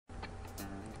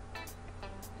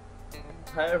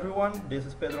Hi everyone, this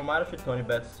is Pedro Marte,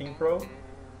 Tonybet Steam Pro.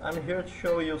 I'm here to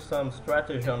show you some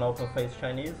strategy on open-face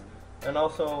Chinese and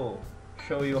also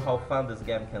show you how fun this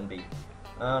game can be.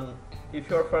 If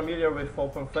you're familiar with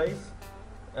open-face,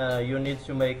 you need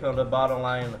to make on the bottom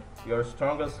line your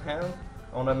strongest hand,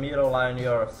 on the middle line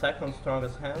your second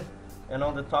strongest hand, and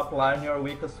on the top line your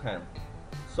weakest hand.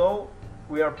 So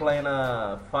we are playing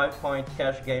a 5-point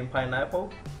cash game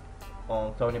Pineapple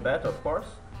on Tonybet, of course.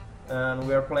 And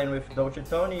we are playing with Dolce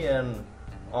Tony and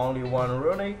only one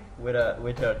Rooney with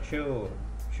two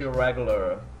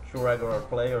regular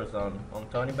players on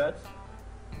Tonybet.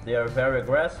 They are very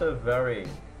aggressive,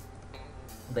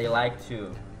 they like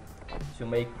to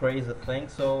make crazy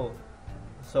things, so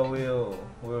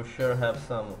we'll sure have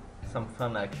some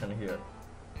fun action here.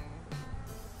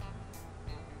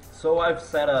 So I've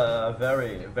set a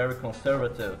very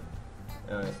conservative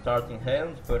starting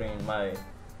hand, putting my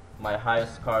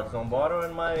highest cards on bottom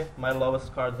and my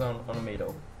lowest cards on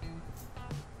middle.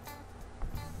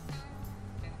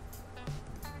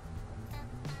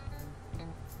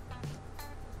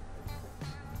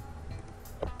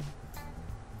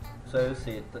 So you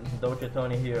see, Dolce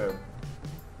Tony here,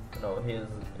 he's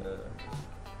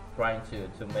trying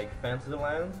to make fantasy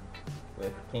land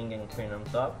with king and queen on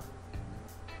top.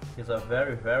 He's a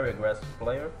very aggressive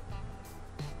player.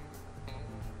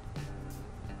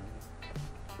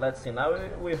 Let's see, now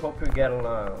we hope we get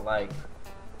like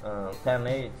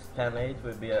 10-8. 10-8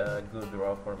 would be a good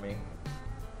draw for me.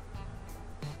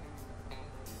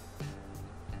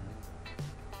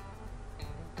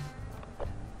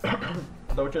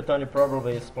 Dolce Tony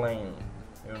probably is playing,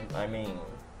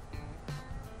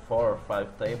 4 or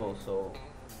 5 tables, so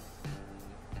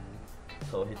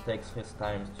he takes his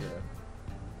time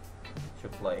to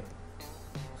play.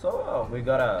 So we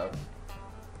got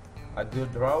a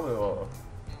good draw. We will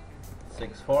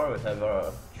 6-4, we have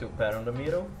our 2 pair in the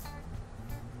middle.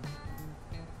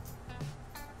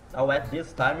 Now at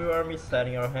this time we are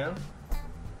resetting our hand.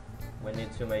 We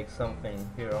need to make something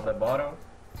here on the bottom.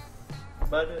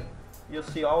 But you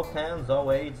see all 10s, all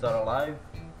 8s are alive.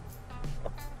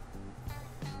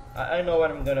 I know what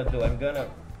I'm gonna do. I'm gonna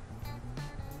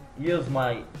use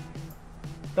my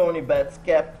Tonybet's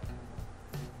cap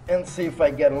and see if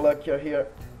I get luckier here.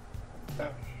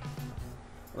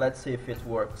 Let's see if it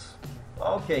works.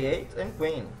 Okay, 8 and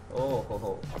queen. Oh, ho,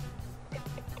 ho.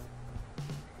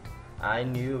 I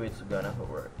knew it's gonna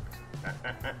work.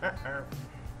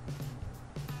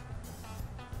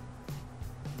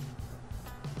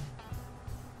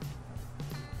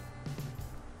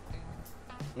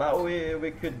 Now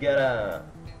we could get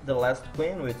the last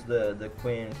queen with the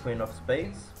queen of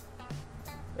spades,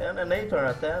 and an 8 or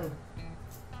a 10.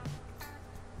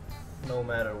 No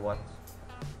matter what.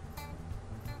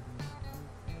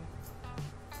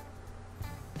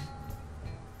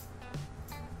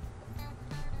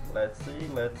 Let's see.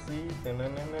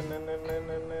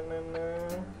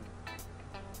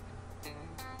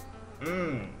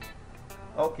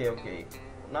 Okay.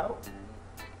 Now,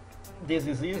 this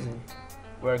is easy.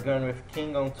 We're going with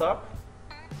king on top.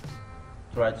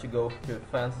 Try to go to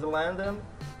fantasy land and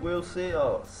we'll see,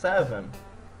 7.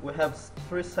 We have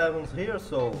 3 7s here,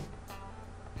 so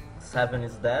 7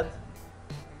 is dead.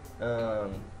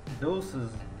 Deuce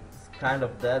is kind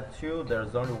of dead too.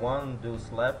 There's only one deuce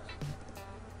left.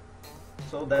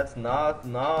 So that's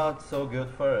not so good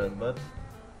for us, but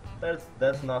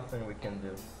there's nothing we can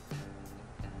do.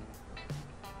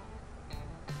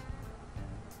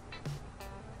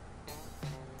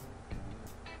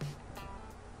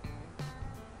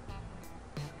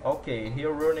 Okay,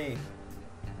 here Rooney.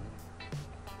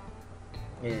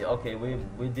 Yeah, okay,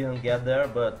 we didn't get there,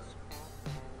 but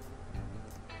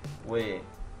we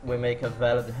make a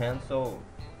valid hand, so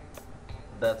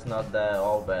that's not that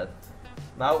all bad.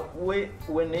 Now we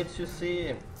need to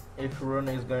see if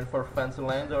Rooney is going for fancy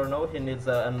land or no. He needs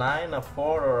a 9, a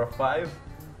 4 or a 5.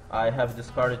 I have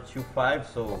discarded 2 5s,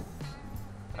 so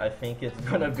I think it's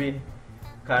gonna be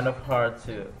kind of hard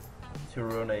to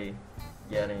Rooney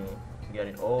getting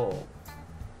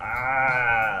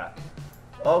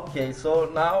okay, so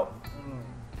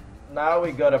now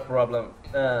we got a problem.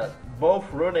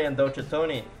 Both Rooney and Dolce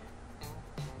Tony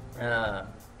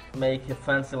make a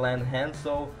fancy land hand,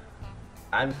 so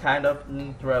I'm kind of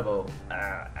in trouble.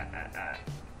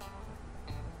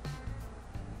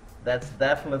 That's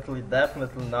definitely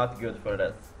not good for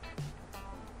us.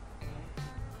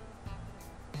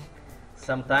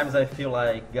 Sometimes I feel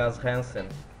like Gus Hansen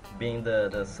being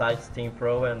the side Steam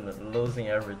Pro and losing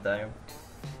every time.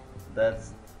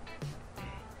 That's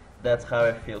how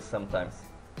I feel sometimes.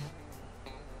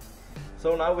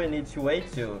 So now we need to wait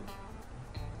to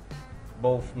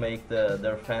both make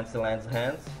their fancy lands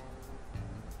hands.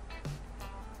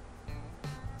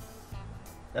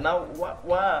 And now,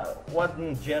 what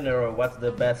in general, what's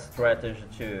the best strategy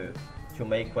to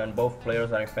make when both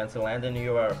players are in fancy land and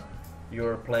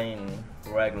you're playing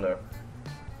regular?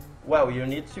 Well, you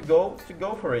need to go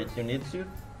for it. You need to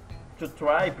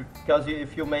try, because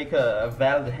if you make a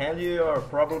valid hand, you are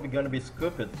probably going to be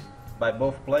scooped by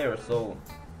both players. So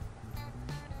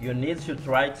you need to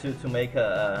try to make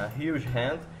a huge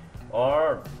hand,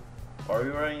 or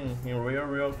you're in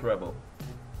real trouble.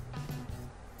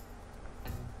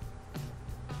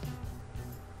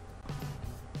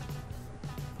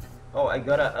 Oh, I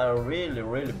got a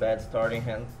really bad starting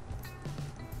hand.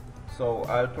 So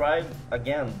I'll try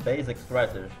again basic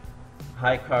strategy.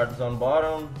 High cards on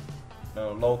bottom,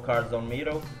 low cards on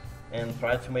middle, and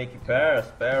try to make pairs,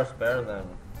 and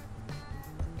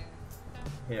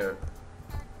here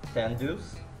 10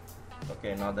 deuce.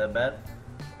 Okay, not that bad.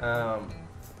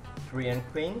 3 and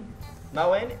queen.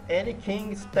 Now any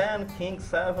king is 10, king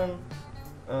 7.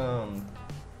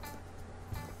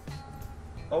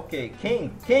 Okay,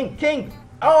 king.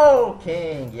 Oh,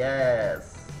 king,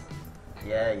 yes.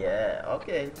 Yeah.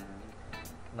 Okay.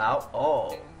 Now,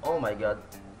 oh my God.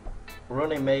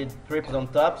 Rooney made trips on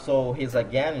top, so he's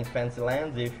again in fancy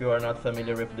lands. If you are not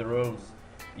familiar with the rules,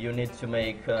 you need to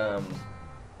make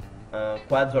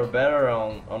quads or better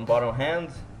on bottom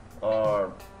hands,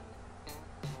 or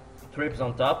trips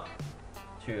on top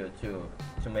to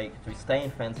stay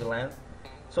in fancy land.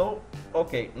 So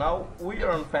okay, now we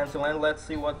are on fancy land. Let's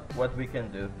see what we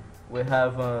can do. We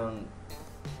have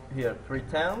here 3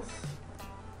 tens.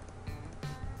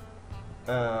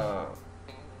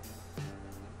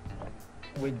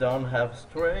 We don't have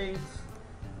straights.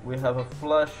 We have a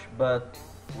flush, but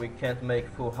we can't make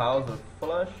full house with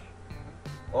flush.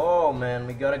 Oh man,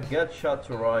 we got a gut shot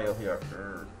to royal here.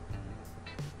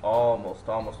 Almost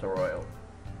a royal.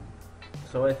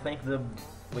 So I think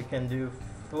we can do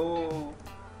full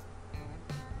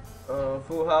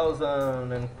house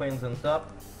and queens on top.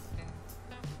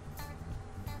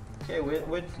 Okay,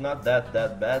 which is not that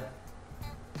bad.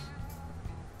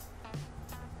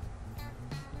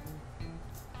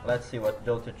 Let's see what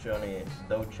Dolce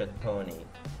Tony.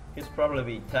 He's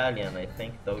probably Italian, I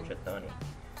think, Dolce Tony.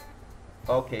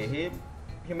 Okay,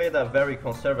 he made a very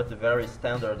conservative, very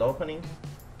standard opening,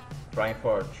 trying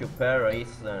for 2 pair,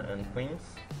 ace and queens.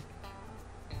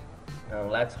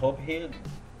 Let's hope he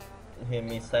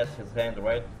resets his hand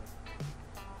right.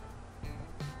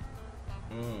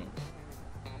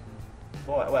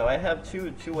 Well, I have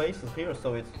two aces here,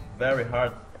 so it's very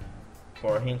hard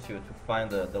for him to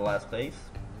find the last ace.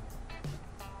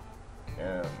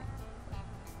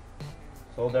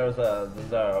 So there's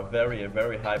a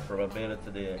very high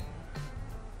probability that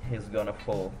he's gonna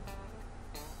fold.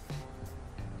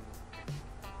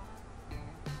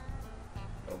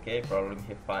 Okay, probably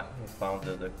he found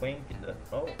the queen.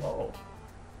 Oh,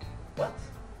 what?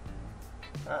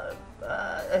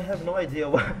 I have no idea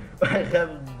what. I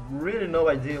have really no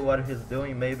idea what he's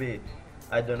doing. Maybe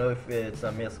I don't know if it's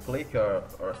a misclick or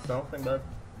something, but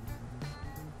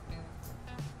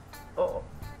oh,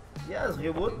 yes, he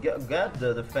would get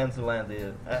the fancy land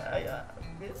here.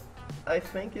 I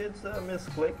think it's a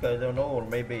misclick. I don't know, or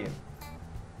maybe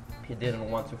he didn't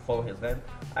want to fold his hand.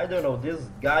 I don't know. These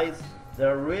guys,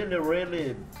 they're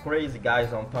really crazy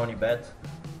guys on Tonybet.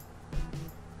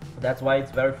 That's why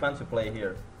it's very fun to play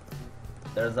here.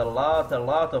 There's a lot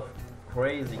of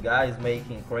crazy guys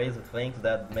making crazy things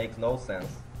that makes no sense.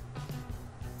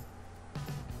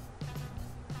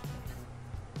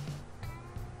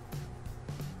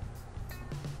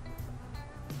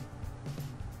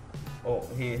 Oh,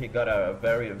 he got a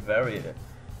very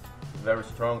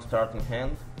strong starting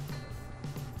hand.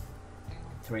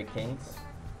 3 kings.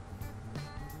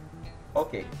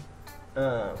 Okay.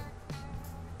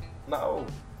 Now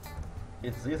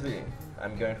it's easy.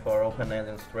 I'm going for open end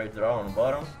and straight draw on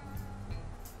bottom.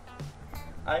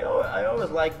 I always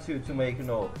like to make, you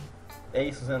know,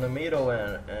 aces in the middle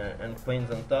and queens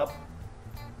on top.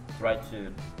 Try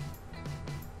to.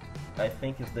 I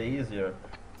think it's the easiest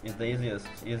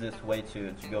way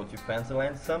to go to fancy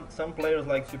land. Some players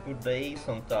like to put the ace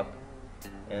on top,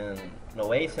 and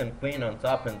no, ace and queen on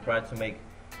top, and try to make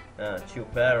 2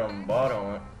 pair on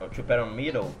bottom or 2 pair on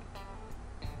middle.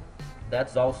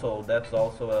 That's also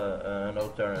an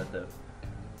alternative.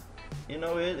 You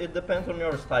know, it depends on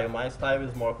your style. My style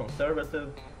is more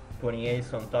conservative. Putting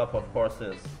ace on top, of course,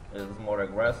 is more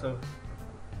aggressive.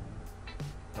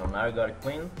 So now I got a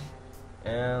queen,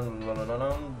 and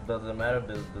doesn't matter,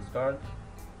 discard.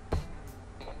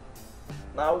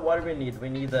 Now what do we need? We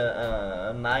need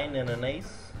a 9 and an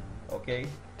ace. Okay,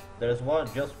 there's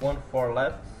just one 4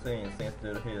 left since he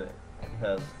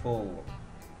has full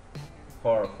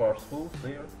four schools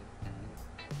here.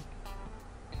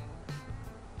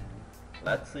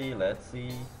 Let's see.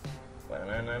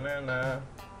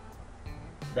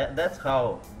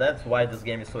 That's why this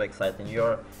game is so exciting.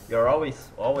 You're always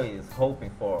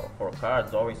hoping for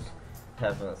cards, always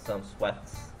have some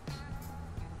sweats.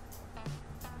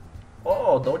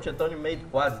 Oh, Dolce Tony made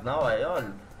quads now.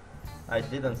 I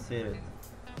didn't see it.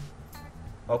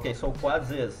 Okay, so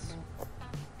quads is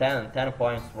 10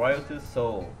 points royalties.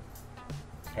 So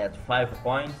at 5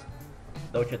 points,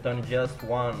 Dolce Tony just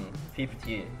won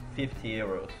 50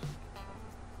 euros.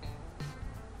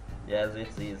 Yes,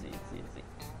 it's easy.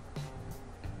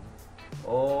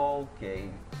 Okay,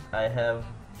 I have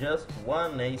just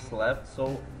one ace left,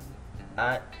 so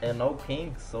and no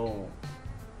king, so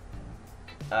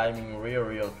I'm in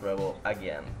real trouble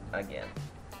again.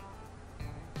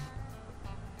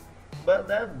 But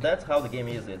that's how the game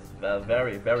is. It's a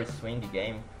very swingy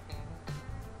game,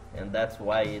 and that's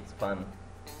why it's fun.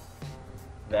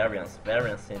 Variance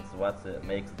is what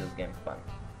makes this game fun.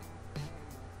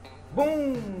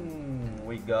 Boom!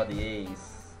 We got the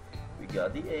ace.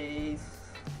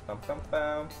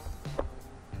 Pam.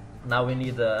 Now we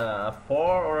need a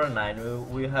 4 or a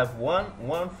 9. We have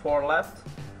one 4 left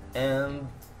and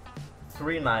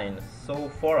 3 9s, so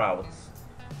 4 outs.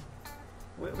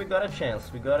 We got a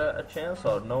chance.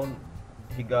 Or no,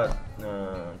 he got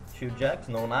 2 jacks,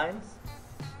 no 9s.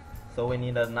 So we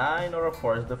need a 9 or a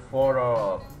 4. It's the 4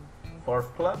 of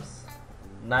clubs,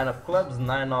 9 of clubs,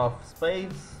 9 of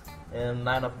spades, and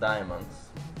 9 of diamonds.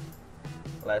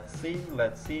 Let's see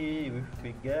if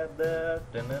we get that.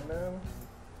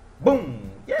 Boom!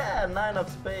 Yeah, 9 of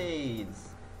spades,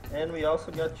 and we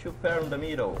also got 2 pair in the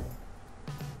middle.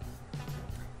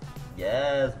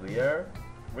 Yes, we are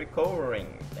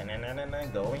recovering.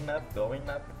 Going up.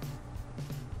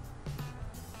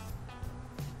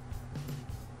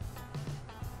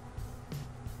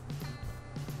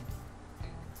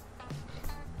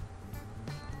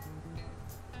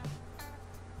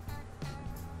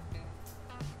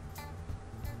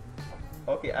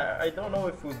 Okay, I don't know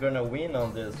if we're gonna win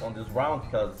on this round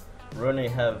because Rooney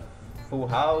have full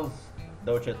house,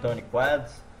 Dolce Tony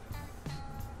quads.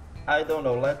 I don't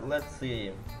know. Let's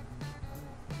see.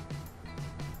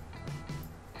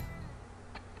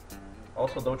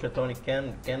 Also, Dolce Tony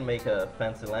can make a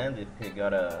fancy land if he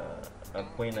got a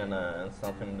queen and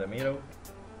something in the middle.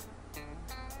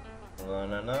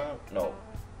 No.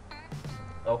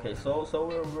 Okay, so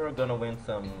we're gonna win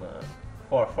some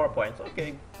 4 points.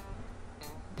 Okay,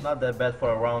 not that bad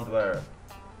for a round where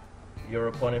your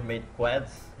opponent made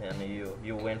quads and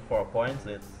you win 4 points.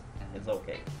 It's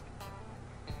okay.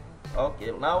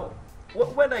 Okay, now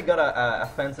when I got a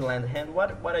fancy land hand,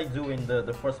 what I do in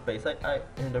the first place?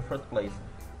 In the first place,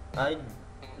 I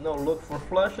look for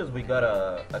flushes. We got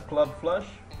a club flush.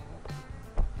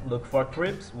 Look for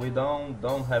trips. We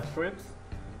don't have trips,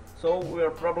 so we'll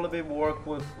probably work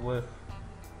with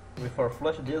our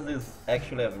flush. This is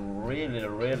actually a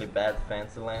really bad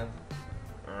fancy land.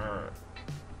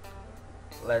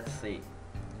 Let's see.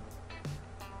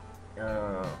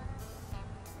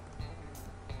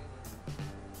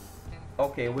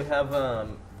 Okay, we have a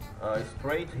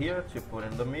straight here to put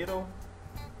in the middle.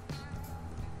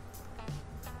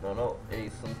 No,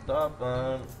 ace on top.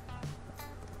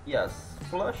 Yes,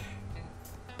 flush.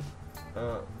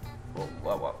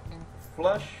 Wow.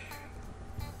 Flush,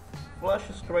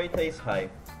 straight, ace high.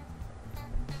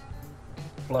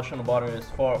 Flush on the bottom is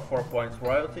 4 points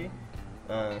royalty.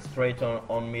 Straight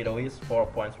on middle is 4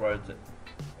 points royalty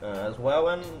as well.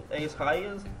 And ace high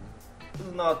is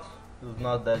not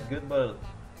that good, but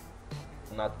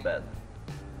not bad.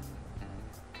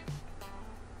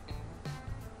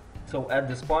 So at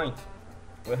this point,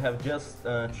 we have just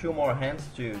 2 more hands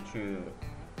to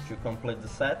complete the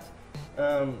set.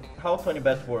 How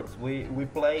Tonybet works? We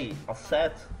play a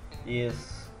set.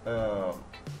 Is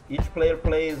each player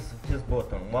plays his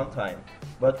button 1 time,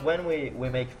 but when we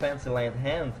make fancy land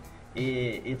hand,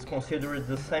 it's considered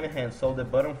the same hand, so the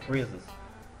button freezes,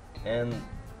 and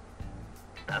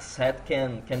a set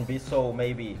can be so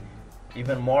maybe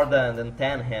even more than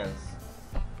 10 hands.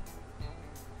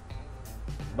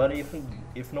 But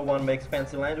if no one makes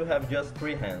fancy land, you have just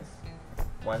 3 hands.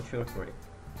 1, 2, 3.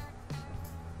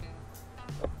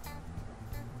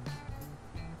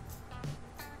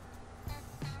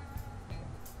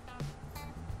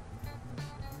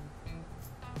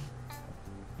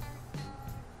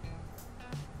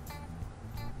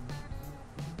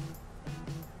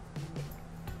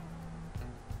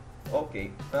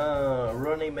 Okay,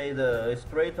 Ronnie made a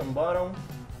straight on bottom,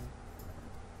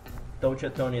 Dolce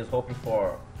Tony is hoping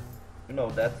for, you know,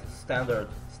 that standard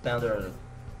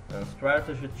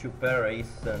strategy to pair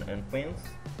ace and queens.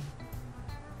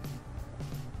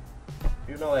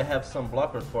 You know, I have some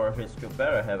blockers for his two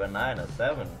pair. I have a 9, a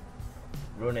 7.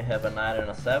 Rooney have a 9 and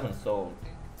a 7, so...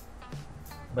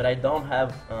 But I don't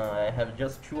have, I have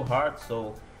just 2 hearts,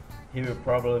 so he will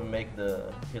probably make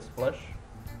his flush.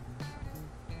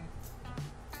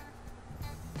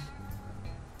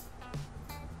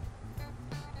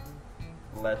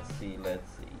 Let's see.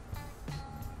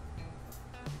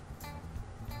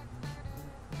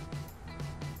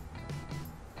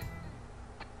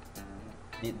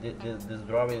 This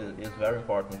draw is very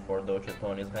important for Dolce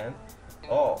Tony's hand.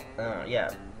 Oh,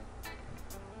 yeah.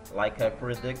 Like I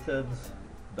predicted,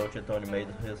 Dolce Tony made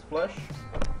his flush.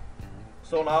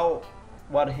 So now,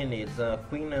 what he needs?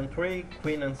 Queen and 3,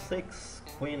 queen and 6,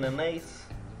 queen and ace.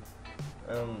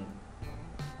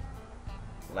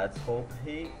 Let's hope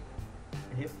he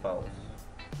falls.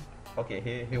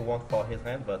 Okay, he won't fall his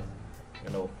hand, but you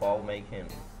know, fall make him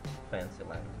fancy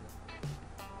land.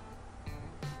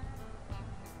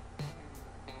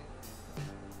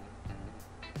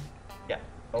 Yeah,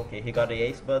 okay, he got the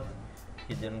ace, but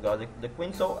he didn't got the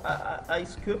queen, so I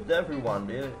scooped everyone.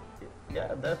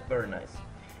 Yeah, that's very nice.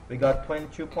 We got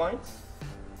 22 points.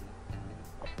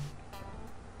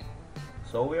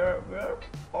 So we are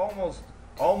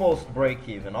almost break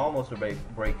even.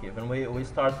 We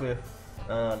start with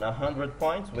 100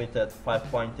 points. With that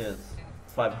 5 points is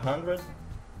 500.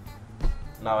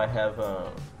 Now I have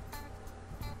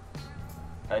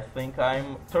I think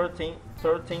I'm 13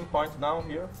 points down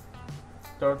here.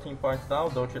 13 points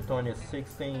down. Dolce Tony is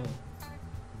 16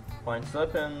 points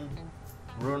up, and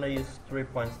Rooney is 3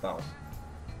 points down.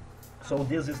 So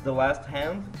this is the last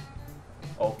hand.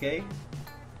 Okay.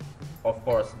 Of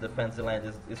course, the fancy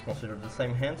land is considered the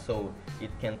same hand, so it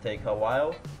can take a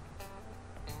while.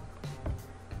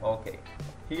 Okay,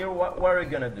 here what are we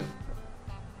gonna do?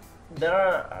 There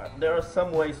are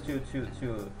some ways to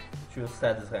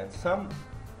set this hand.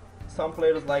 Some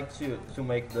players like to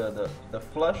make the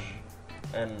flush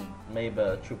and maybe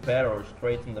a 2 pair or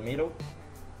straight in the middle.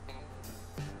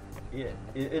 Yeah,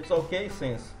 it's okay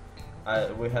since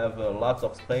we have lots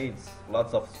of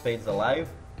spades alive.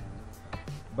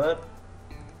 But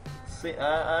see,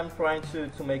 I'm trying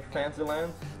to make fancy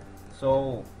land,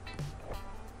 so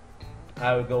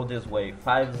I will go this way.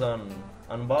 5s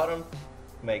on bottom,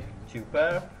 make 2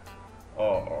 pair,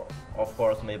 or of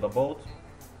course maybe a bolt,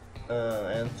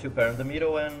 and 2 pair in the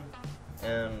middle,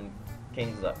 and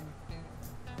kings up.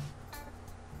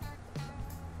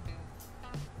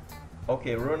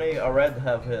 Okay, Rooney already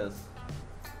have his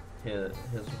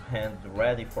hand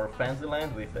ready for fancy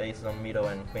land with ace on middle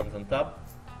and queens on top.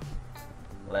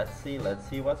 Let's see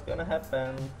what's gonna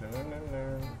happen.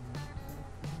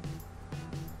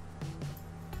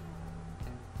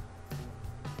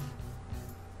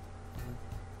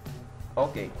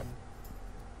 Okay,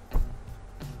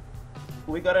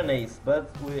 we got an ace,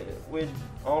 but we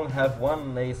only have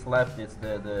one ace left. It's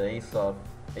the ace of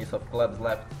clubs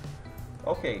left.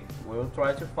 Okay, we'll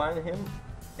try to find him,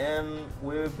 and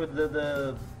we'll put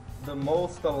the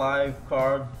most alive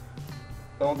card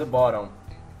on the bottom.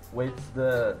 With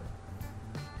the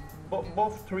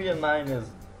both 3 and 9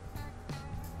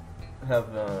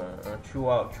 have 2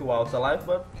 outs alive,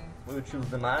 but we'll choose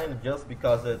the 9 just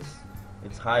because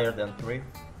it's higher than 3.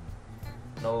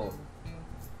 No,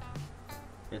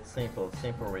 it's simple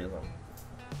reason.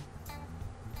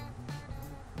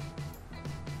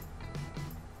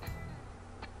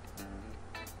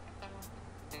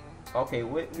 Okay,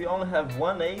 we only have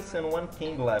 1 ace and 1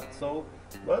 king left, so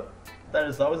but there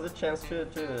is always the chance to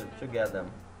get them.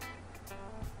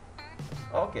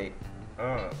 Okay,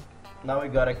 now we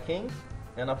got a king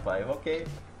and a 5. Okay,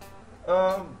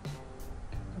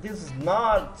 this is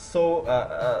not so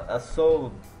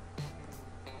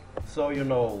so you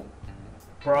know,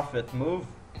 profit move,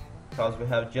 because we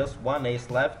have just 1 ace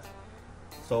left,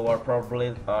 so our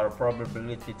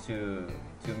probability to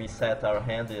reset our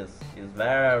hand is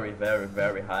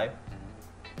very high.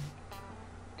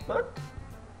 But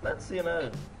let's see,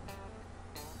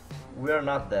 we are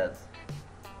not dead.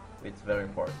 It's very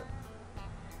important.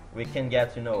 We can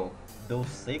get, you know, those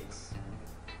 6.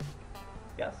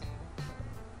 Yes.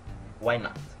 Why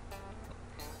not?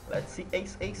 Let's see,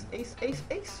 ace.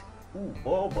 Ooh,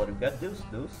 oh, but we got deuce.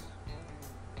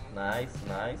 Nice.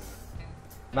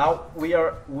 Now we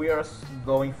are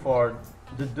going for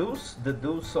the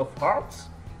deuce of hearts,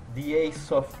 the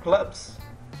ace of clubs,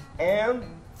 and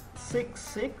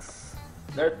 6.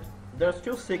 There's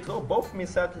 2 6. Oh, both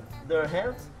reset their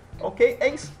hands. Okay,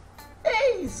 ace.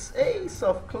 ace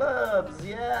of clubs,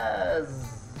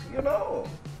 yes, you know,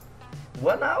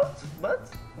 one out, but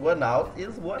one out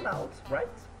is one out, right?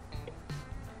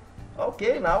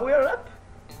 Okay, now we are up,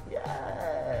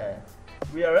 yeah,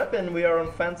 we are up and we are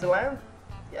on fancy land,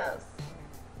 yes,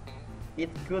 it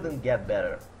couldn't get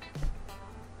better.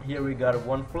 Here we got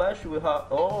one flush, we have,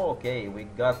 oh, okay, we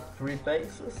got 3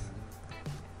 faces.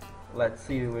 Let's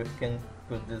see if we can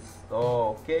put this,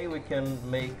 oh, okay, we can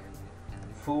make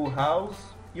full house.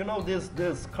 You know,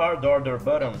 this card order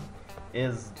button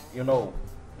is, you know,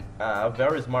 a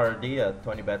very smart idea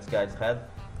Tonybet's guys had.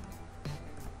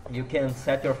 You can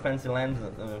set your fancy lands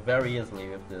very easily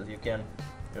with this. You can,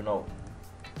 you know,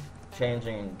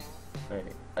 changing,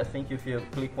 I think if you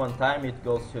click one time it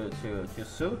goes to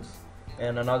suits,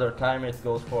 and another time it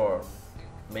goes for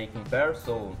making pairs,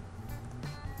 so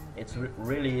it's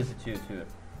really easy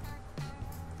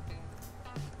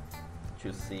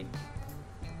to see.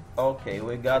 Okay,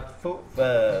 we got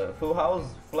full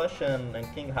house, flush and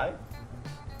king high.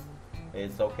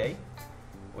 It's okay.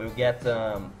 We'll get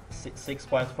 6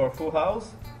 points for full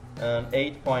house and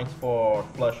 8 points for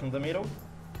flush in the middle,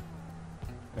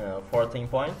 14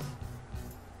 points.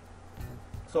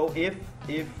 So if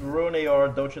Rooney or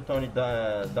Dolce Tony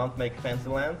don't make fancy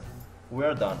lands,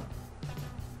 we're done.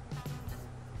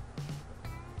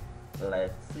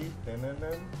 Let's see.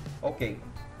 Okay.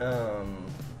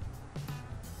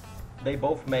 They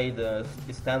both made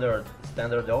standard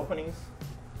openings.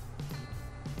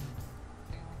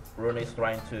 Rooney is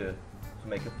trying to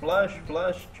make a flush,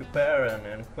 2 pair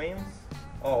and queens.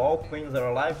 Oh, all queens are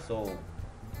alive, so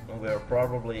we'll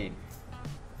probably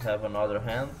have another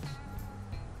hand.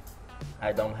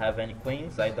 I don't have any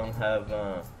queens. I don't have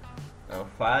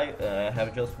 5. I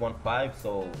have just 1 5.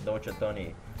 So Dolce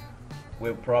Tony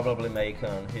will probably make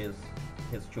his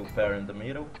 2 pair in the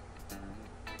middle.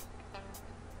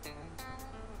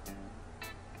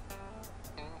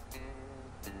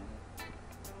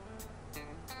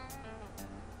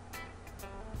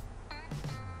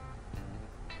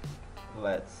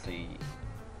 Let's see.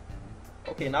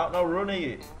 Okay, now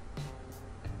Rooney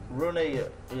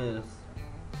is,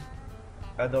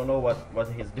 I don't know what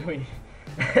he's doing.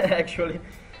 Actually,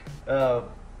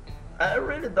 I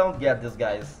really don't get this,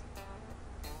 guys.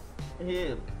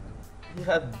 He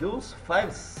had deuce,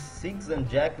 5, 6 and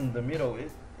jack in the middle.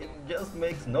 It just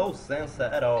makes no sense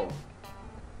at all.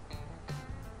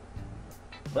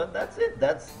 But that's it.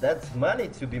 That's money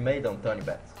to be made on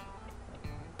Tonybet.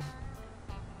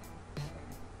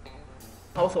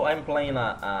 Also, I'm playing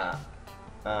a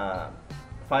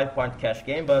 5-point cash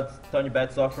game, but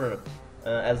Tonybets offer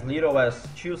as little as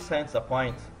 2 cents a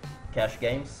point cash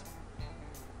games,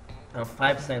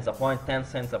 5 cents a point, 10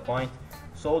 cents a point.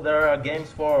 So there are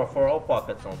games for all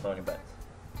pockets on Tonybet.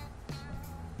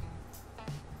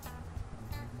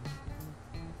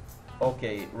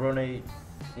 Okay, Rooney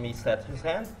set his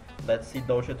hand. Let's see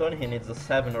Dolce Tony. He needs a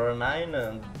 7 or a 9,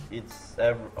 and it's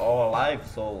all alive,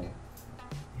 so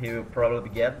he will probably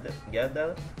get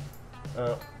that.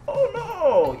 Oh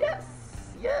no!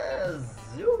 Yes!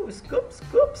 Ooh, scoop!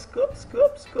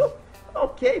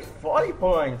 Okay, 40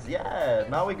 points. Yeah,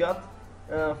 now we got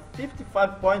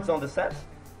 55 points on the set.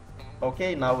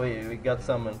 Okay, now we got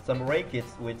some rake,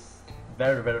 which is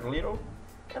very little.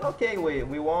 And okay,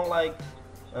 we won like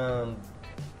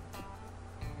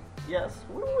yes,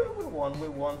 we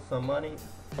won some money.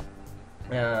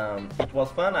 It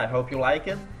was fun. I hope you like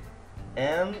it.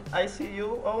 And I see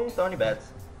you on Tonybet.